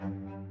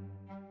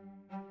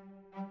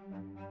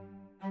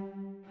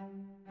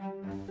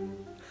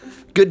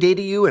Good day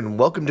to you and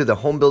welcome to the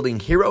Home Building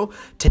Hero.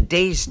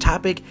 Today's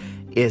topic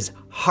is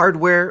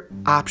hardware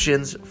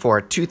options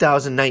for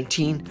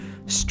 2019,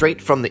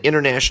 straight from the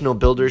International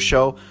Builders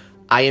Show.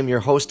 I am your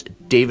host,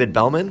 David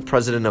Bellman,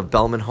 president of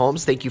Bellman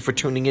Homes. Thank you for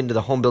tuning into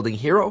the Home Building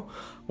Hero,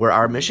 where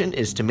our mission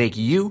is to make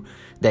you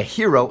the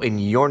hero in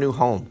your new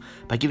home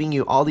by giving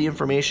you all the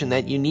information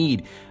that you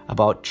need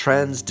about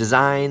trends,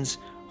 designs,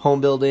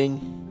 home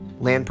building,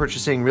 land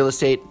purchasing, real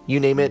estate, you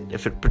name it.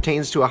 If it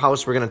pertains to a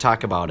house, we're going to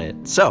talk about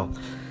it. So,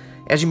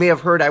 as you may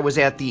have heard, I was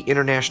at the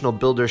International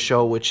Builders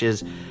Show, which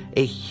is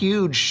a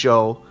huge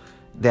show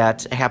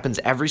that happens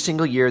every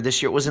single year.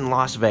 This year it was in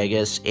Las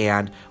Vegas,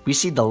 and we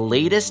see the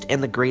latest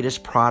and the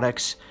greatest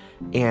products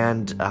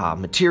and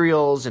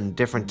materials and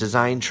different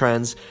design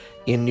trends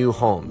in new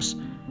homes.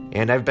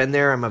 And I've been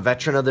there. I'm a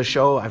veteran of the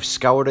show. I've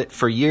scoured it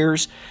for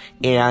years,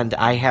 and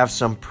I have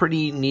some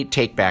pretty neat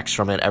takebacks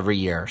from it every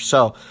year.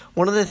 So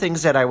one of the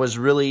things that I was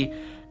really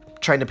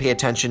trying to pay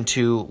attention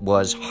to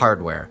was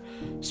hardware,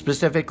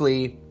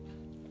 specifically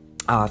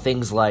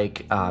things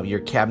like your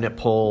cabinet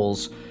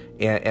pulls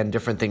and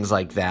different things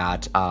like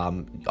that.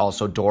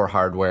 Also door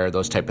hardware,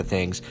 those type of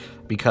things,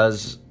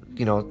 because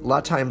a lot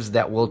of times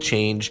that will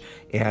change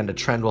and a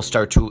trend will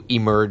start to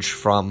emerge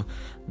from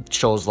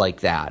shows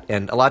like that.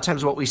 And a lot of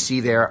times what we see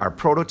there are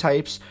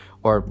prototypes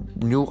or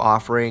new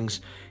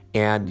offerings.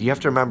 And you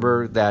have to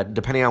remember that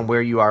depending on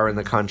where you are in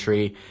the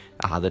country,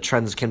 the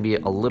trends can be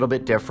a little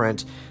bit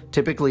different.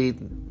 Typically,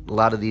 a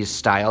lot of these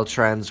style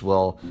trends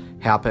will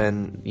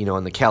happen,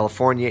 in the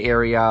California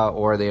area,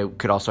 or they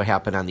could also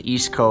happen on the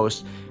East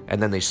Coast,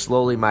 and then they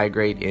slowly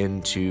migrate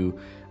into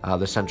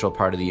the central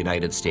part of the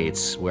United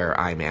States where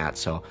I'm at.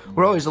 So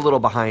we're always a little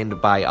behind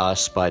by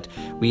us, but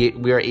we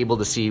are able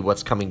to see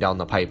what's coming down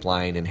the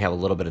pipeline and have a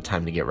little bit of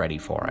time to get ready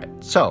for it.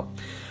 So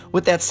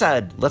with that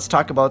said, let's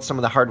talk about some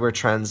of the hardware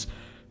trends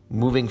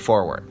moving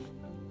forward.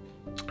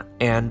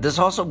 And this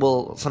also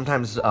will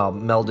sometimes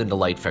meld into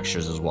light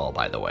fixtures as well,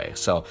 by the way.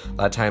 So a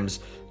lot of times,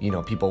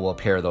 people will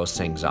pair those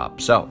things up.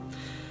 So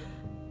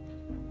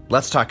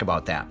let's talk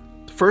about that.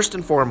 First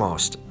and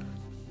foremost,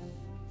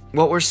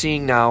 what we're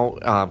seeing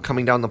now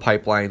coming down the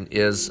pipeline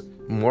is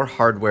more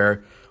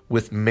hardware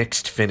with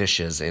mixed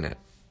finishes in it.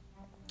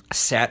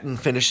 Satin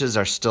finishes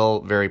are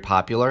still very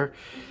popular.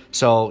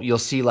 So you'll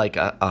see like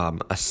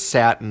a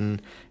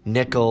satin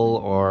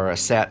nickel or a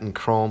satin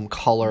chrome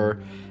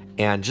color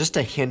and just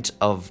a hint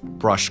of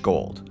brushed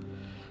gold.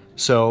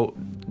 So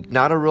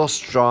not a real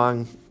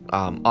strong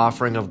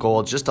offering of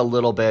gold, just a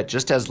little bit,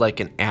 just as like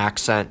an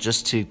accent,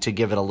 just to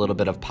give it a little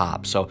bit of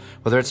pop. So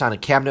whether it's on a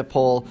cabinet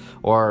pull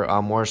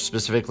or more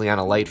specifically on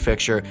a light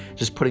fixture,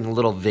 just putting a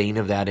little vein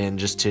of that in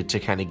just to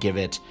kind of give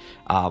it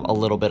a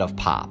little bit of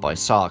pop. I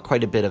saw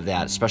quite a bit of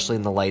that, especially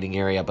in the lighting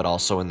area, but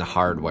also in the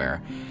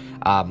hardware.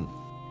 A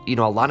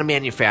lot of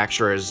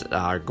manufacturers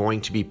are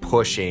going to be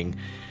pushing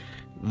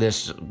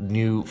this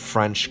new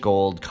French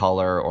gold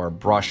color, or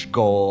brush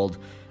gold,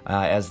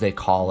 as they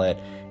call it.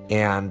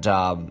 And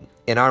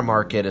in our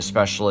market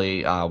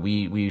especially,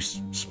 we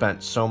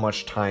spent so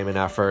much time and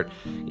effort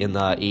in the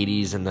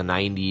 80s and the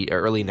 90s,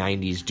 early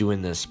 90s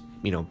doing this,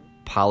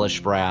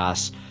 polished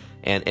brass,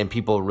 and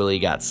people really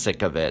got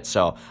sick of it.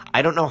 So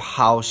I don't know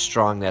how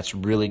strong that's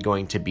really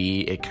going to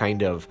be. It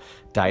kind of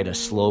died a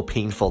slow,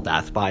 painful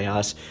death by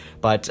us,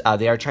 but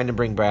they are trying to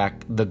bring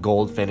back the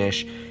gold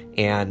finish,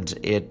 and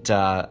it's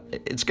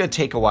going to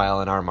take a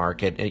while in our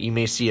market. You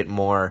may see it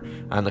more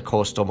on the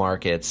coastal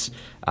markets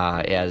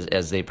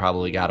as they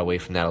probably got away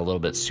from that a little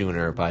bit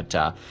sooner, but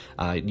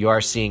you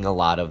are seeing a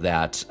lot of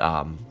that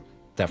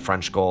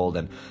French gold,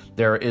 and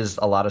there is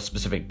a lot of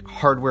specific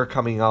hardware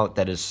coming out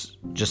that is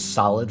just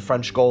solid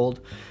French gold,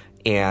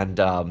 and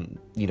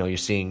you're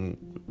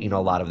seeing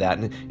a lot of that,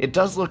 and it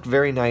does look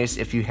very nice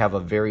if you have a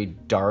very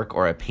dark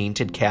or a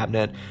painted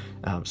cabinet,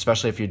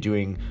 especially if you're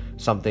doing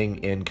something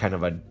in kind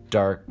of a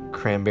dark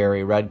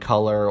cranberry red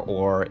color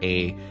or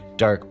a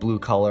dark blue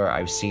color.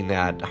 I've seen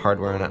that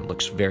hardware and it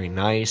looks very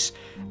nice.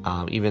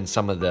 Even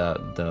some of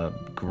the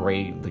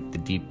gray, like the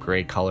deep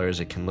gray colors,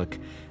 it can look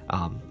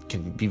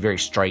can be very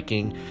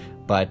striking,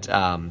 but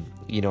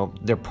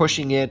they're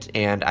pushing it,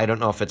 and I don't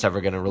know if it's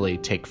ever going to really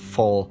take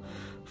full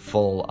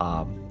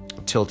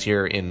tilt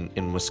here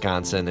in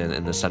Wisconsin and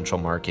in the central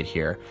market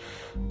here.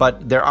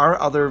 But there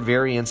are other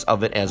variants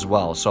of it as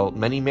well. So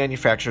many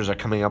manufacturers are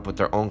coming up with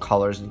their own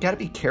colors, and you got to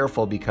be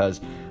careful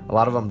because a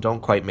lot of them don't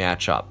quite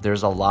match up.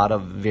 There's a lot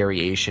of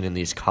variation in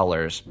these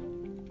colors,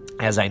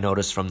 as I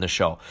noticed from the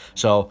show.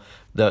 So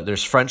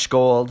there's French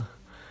gold,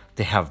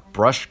 they have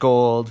brushed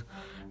gold.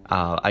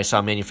 I saw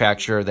a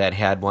manufacturer that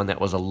had one that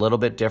was a little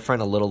bit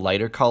different, a little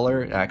lighter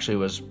color. It actually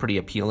was pretty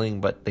appealing,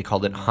 but they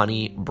called it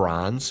honey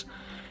bronze.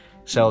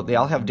 So they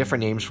all have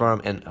different names for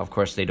them, and of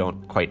course they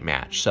don't quite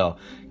match. So,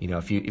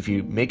 if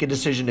you make a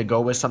decision to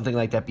go with something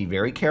like that, be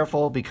very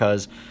careful,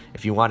 because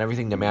if you want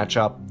everything to match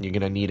up, you're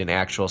going to need an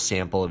actual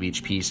sample of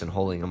each piece and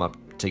holding them up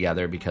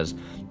together, because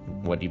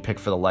what you pick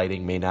for the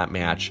lighting may not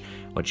match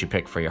what you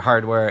pick for your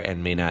hardware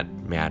and may not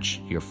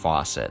match your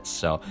faucets.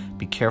 So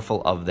be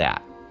careful of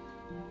that.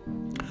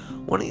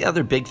 One of the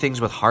other big things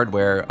with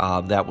hardware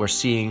that we're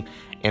seeing,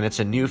 and it's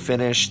a new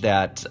finish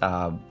that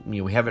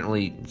we haven't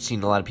really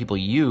seen a lot of people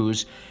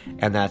use,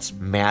 and that's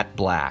matte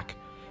black.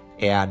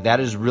 And that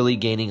is really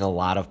gaining a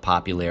lot of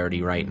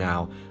popularity right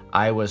now.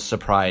 I was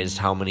surprised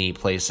how many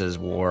places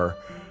were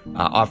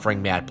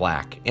offering matte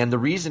black. And the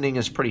reasoning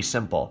is pretty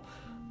simple.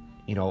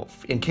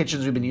 In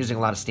kitchens, we've been using a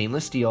lot of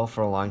stainless steel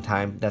for a long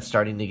time. That's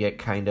starting to get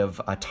kind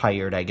of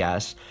tired, I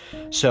guess.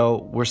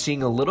 So we're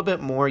seeing a little bit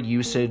more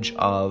usage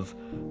of,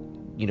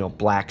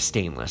 black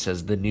stainless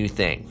as the new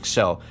thing.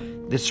 So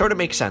this sort of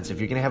makes sense. If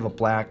you're going to have a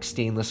black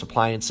stainless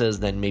appliances,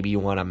 then maybe you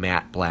want a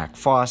matte black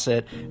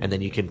faucet, and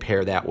then you can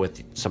pair that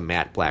with some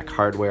matte black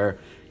hardware.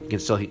 You can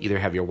still either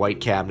have your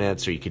white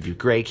cabinets or you could do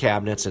gray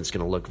cabinets, and it's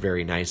going to look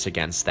very nice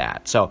against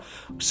that. So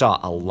we saw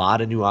a lot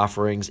of new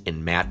offerings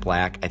in matte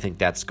black. I think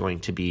that's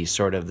going to be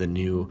sort of the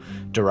new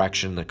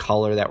direction, the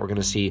color that we're going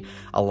to see.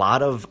 A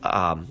lot of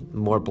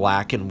more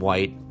black and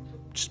white,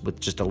 with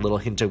just a little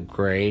hint of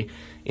gray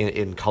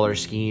in color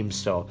schemes.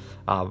 So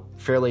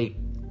fairly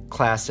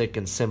classic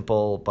and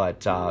simple,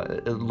 but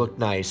it looked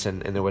nice,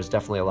 and there was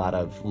definitely a lot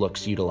of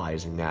looks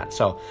utilizing that.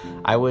 So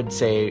I would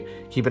say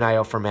keep an eye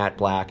out for matte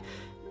black,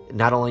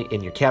 not only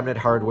in your cabinet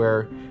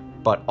hardware,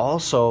 but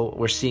also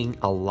we're seeing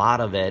a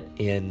lot of it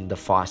in the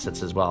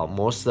faucets as well.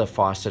 Most of the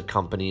faucet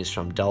companies,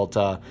 from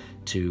Delta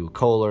to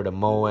Kohler to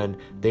Moen,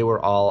 they were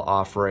all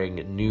offering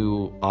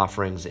new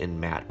offerings in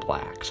matte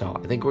black. So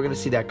I think we're going to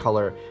see that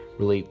color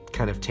really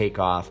kind of take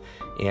off,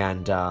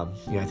 and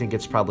I think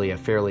it's probably a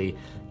fairly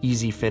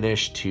easy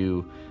finish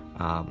to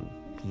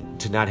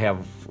not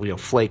have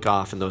flake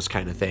off and those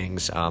kind of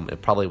things.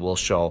 It probably will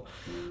show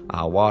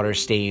water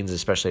stains,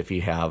 especially if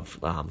you have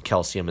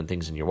calcium and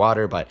things in your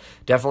water, but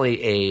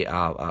definitely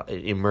a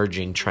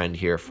emerging trend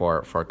here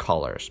for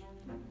colors.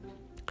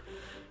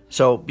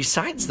 So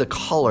besides the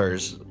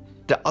colors,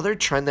 the other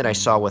trend that I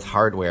saw with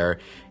hardware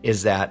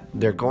is that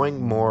they're going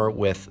more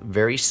with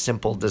very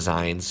simple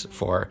designs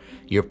for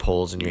your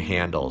pulls and your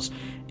handles.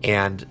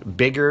 And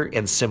bigger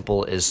and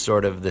simple is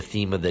sort of the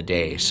theme of the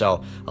day.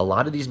 So a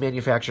lot of these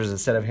manufacturers,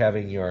 instead of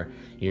having your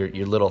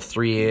little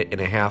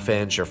 3.5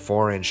 inch or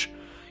 4 inch,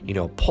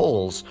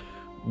 pulls,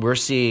 we're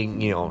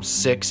seeing,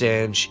 6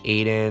 inch,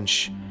 8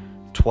 inch,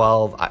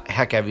 12,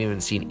 heck, I've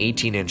even seen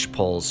 18 inch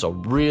pulls. So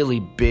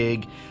really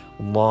big,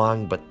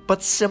 long,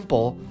 but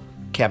simple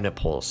cabinet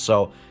pulls.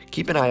 So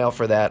keep an eye out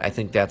for that. I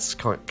think that's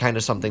kind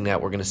of something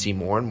that we're going to see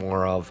more and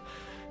more of.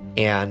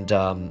 And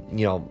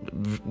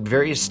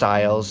various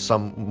styles,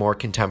 some more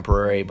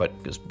contemporary, but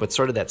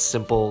sort of that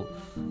simple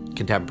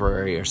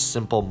contemporary or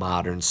simple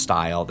modern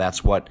style.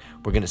 That's what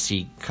we're going to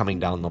see coming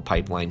down the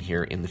pipeline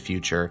here in the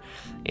future,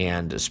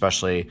 and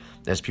especially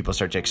as people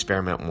start to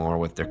experiment more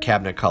with their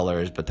cabinet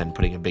colors, but then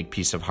putting a big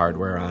piece of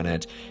hardware on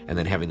it, and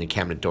then having the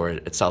cabinet door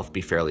itself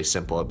be fairly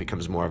simple. It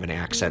becomes more of an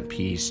accent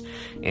piece,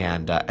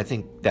 and I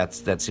think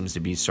that seems to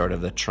be sort of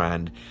the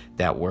trend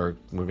that we're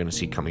going to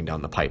see coming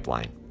down the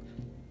pipeline.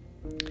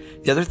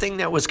 The other thing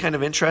that was kind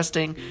of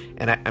interesting,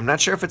 and I'm not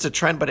sure if it's a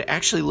trend, but it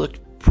actually looked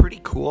pretty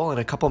cool, and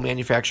a couple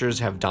manufacturers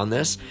have done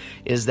this,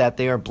 is that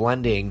they are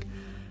blending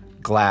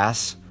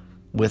glass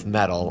with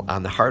metal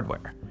on the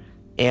hardware.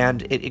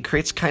 And it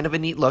creates kind of a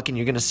neat look, and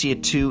you're going to see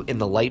it too in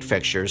the light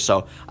fixtures.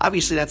 So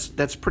obviously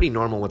that's pretty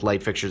normal with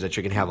light fixtures, that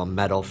you're going to have a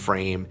metal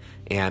frame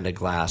and a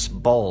glass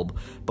bulb.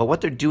 But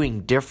what they're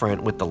doing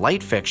different with the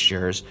light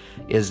fixtures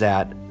is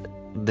that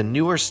the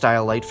newer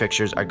style light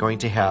fixtures are going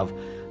to have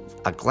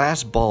a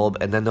glass bulb,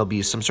 and then there'll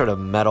be some sort of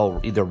metal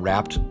either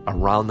wrapped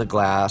around the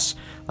glass,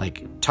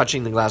 like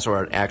touching the glass,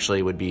 or it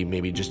actually would be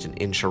maybe just an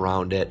inch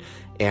around it.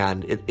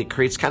 And it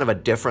creates kind of a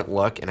different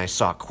look, and I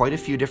saw quite a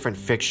few different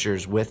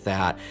fixtures with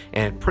that,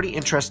 and pretty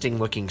interesting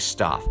looking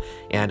stuff.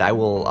 And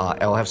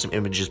I'll have some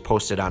images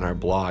posted on our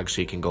blog, so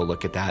you can go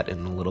look at that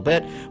in a little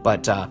bit,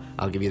 but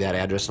I'll give you that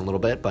address in a little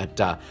bit. But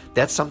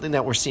that's something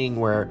that we're seeing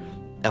where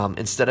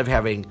instead of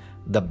having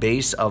the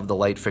base of the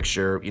light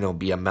fixture,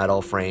 be a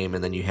metal frame,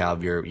 and then you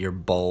have your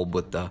bulb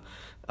with the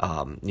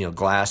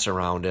glass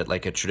around it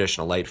like a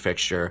traditional light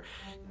fixture,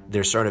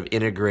 they're sort of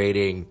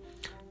integrating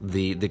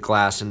the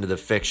glass into the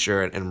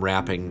fixture and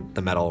wrapping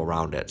the metal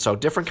around it. So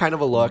different kind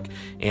of a look,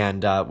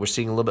 and we're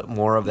seeing a little bit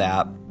more of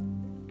that.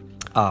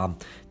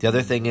 The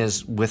other thing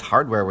is with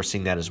hardware, we're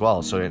seeing that as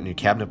well. So in your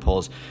cabinet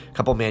pulls, a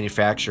couple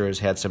manufacturers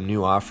had some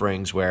new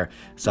offerings where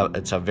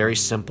it's a very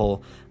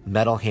simple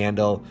metal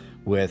handle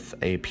with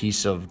a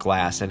piece of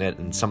glass in it,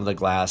 and some of the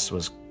glass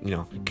was,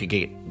 could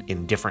get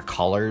in different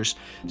colors.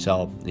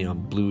 So,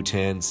 blue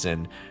tints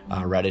and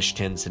reddish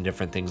tints and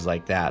different things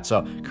like that.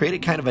 So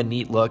created kind of a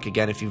neat look.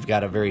 Again, if you've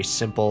got a very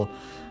simple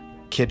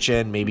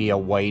kitchen, maybe a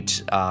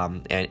white,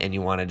 and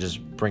you want to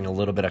just bring a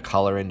little bit of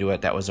color into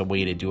it, that was a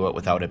way to do it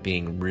without it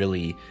being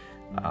really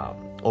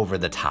over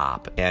the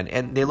top,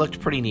 and they looked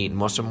pretty neat.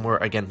 Most of them were,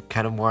 again,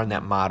 kind of more on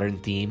that modern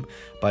theme,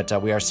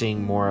 but we are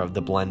seeing more of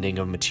the blending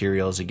of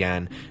materials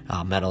again,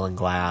 metal and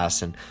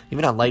glass, and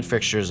even on light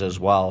fixtures as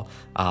well,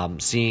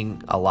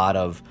 seeing a lot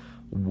of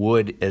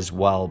wood as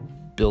well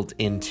built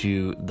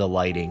into the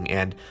lighting.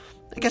 And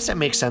I guess that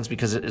makes sense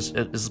because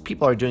as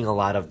people are doing a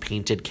lot of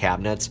painted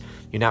cabinets,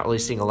 you're not really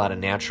seeing a lot of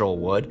natural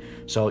wood.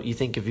 So you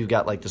think if you've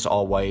got like this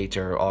all white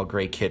or all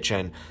gray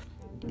kitchen,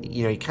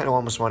 you kind of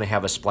almost want to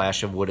have a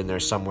splash of wood in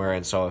there somewhere.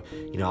 And so,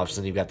 all of a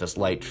sudden you've got this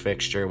light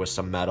fixture with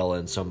some metal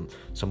and some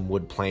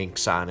wood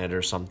planks on it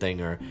or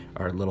something, or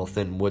little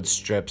thin wood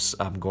strips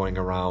going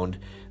around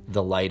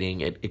the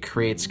lighting. It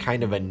creates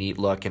kind of a neat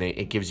look, and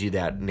it gives you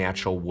that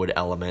natural wood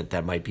element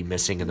that might be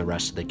missing in the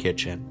rest of the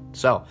kitchen.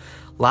 So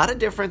a lot of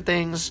different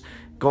things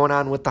going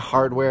on with the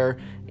hardware,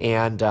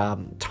 and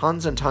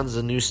tons and tons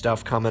of new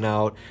stuff coming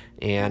out.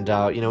 And,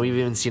 we've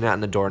even seen it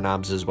on the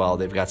doorknobs as well.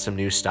 They've got some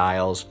new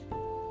styles.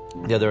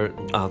 The other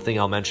thing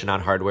I'll mention on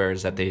hardware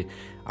is that they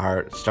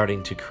are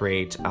starting to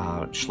create,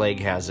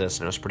 Schlage has this,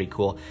 and it was pretty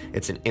cool.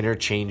 It's an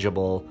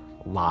interchangeable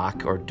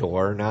lock or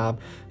door knob.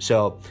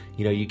 So,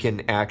 you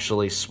can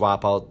actually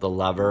swap out the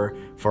lever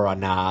for a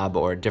knob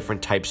or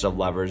different types of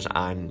levers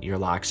on your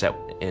lock set,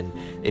 and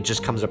it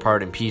just comes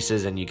apart in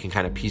pieces, and you can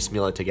kind of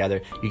piecemeal it together.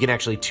 You can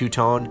actually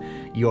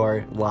two-tone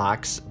your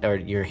locks or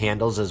your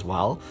handles as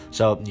well.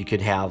 So you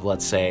could have,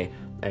 let's say,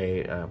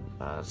 a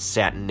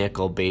satin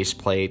nickel base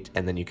plate,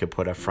 and then you could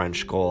put a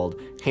French gold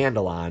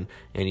handle on,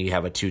 and you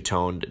have a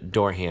two-toned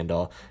door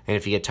handle. And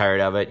if you get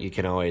tired of it, you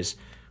can always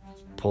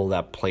pull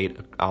that plate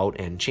out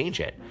and change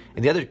it.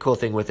 And the other cool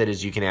thing with it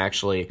is you can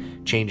actually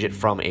change it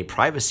from a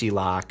privacy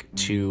lock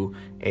to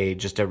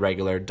just a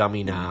regular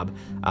dummy knob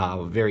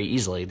very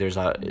easily.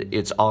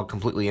 It's all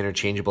completely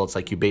interchangeable. It's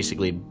like you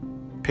basically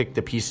pick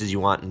the pieces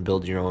you want and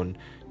build your own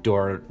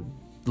door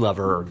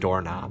lever or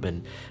doorknob,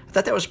 and I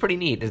thought that was pretty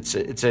neat.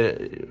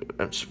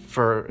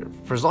 For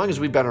as long as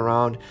we've been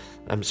around,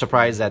 I'm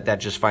surprised that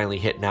just finally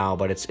hit now,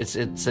 but it's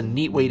a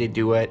neat way to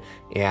do it,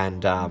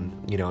 and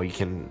you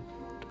can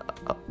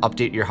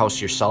update your house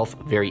yourself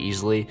very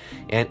easily,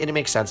 and it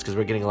makes sense because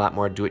we're getting a lot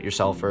more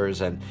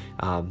do-it-yourselfers, and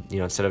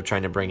instead of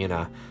trying to bring in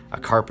a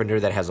carpenter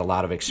that has a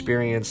lot of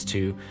experience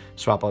to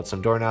swap out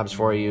some doorknobs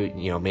for you,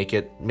 make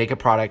a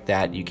product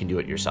that you can do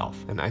it yourself,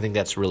 and I think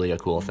that's really a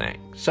cool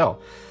thing. So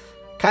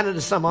kind of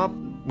to sum up,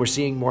 we're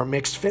seeing more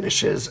mixed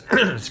finishes.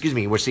 Excuse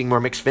me. We're seeing more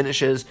mixed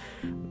finishes.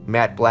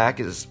 Matte black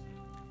is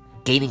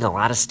gaining a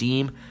lot of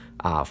steam.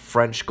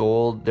 French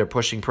gold, they're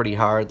pushing pretty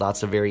hard.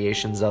 Lots of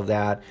variations of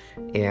that.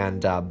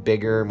 And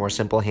bigger, more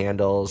simple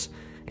handles.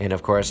 And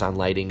of course on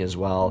lighting as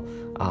well.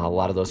 A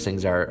lot of those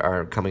things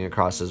are coming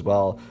across as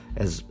well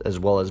as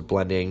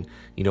blending,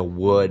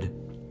 wood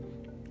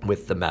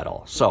with the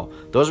metal. So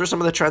those are some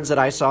of the trends that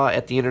I saw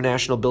at the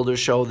International Builders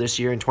Show this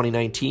year in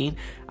 2019.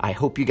 I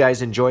hope you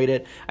guys enjoyed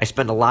it. I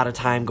spent a lot of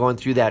time going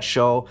through that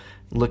show,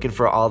 looking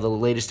for all the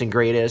latest and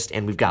greatest,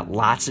 and we've got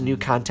lots of new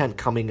content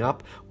coming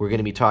up. We're going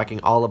to be talking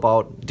all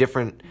about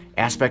different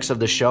aspects of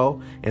the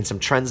show and some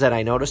trends that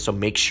I noticed, so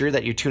make sure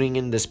that you're tuning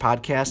in this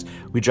podcast.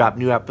 We drop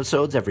new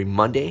episodes every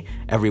Monday,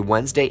 every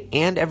Wednesday,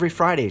 and every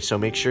Friday, so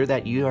make sure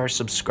that you are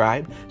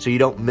subscribed so you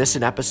don't miss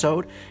an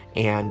episode.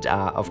 And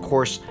of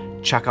course,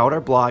 check out our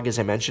blog. As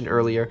I mentioned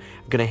earlier,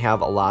 I'm going to have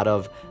a lot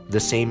of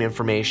the same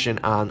information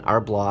on our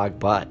blog,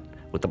 but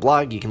with the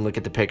blog, you can look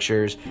at the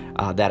pictures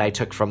that I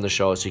took from the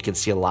show, so you can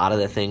see a lot of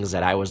the things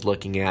that I was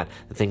looking at,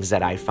 the things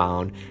that I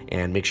found,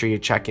 and make sure you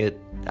check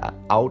it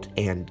out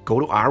and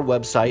go to our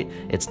website.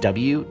 It's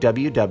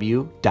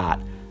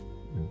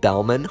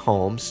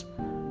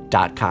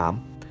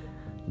www.belmanhomes.com.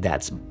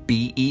 That's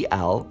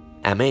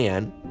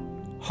BELMAN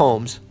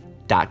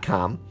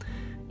homes.com.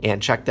 And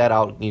check that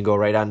out. You can go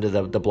right onto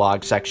the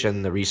blog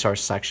section, the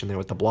resource section there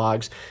with the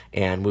blogs,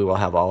 and we will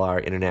have all our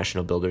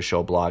International Builders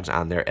Show blogs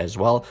on there as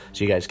well,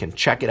 so you guys can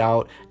check it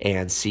out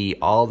and see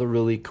all the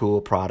really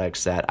cool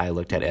products that I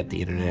looked at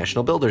the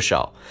International Builders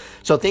Show.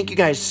 So thank you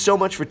guys so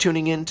much for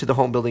tuning in to the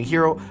Home Building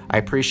Hero. I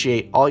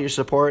appreciate all your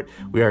support.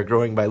 We are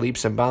growing by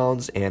leaps and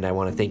bounds, and I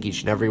want to thank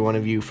each and every one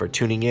of you for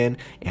tuning in,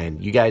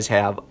 and you guys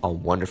have a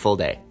wonderful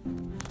day.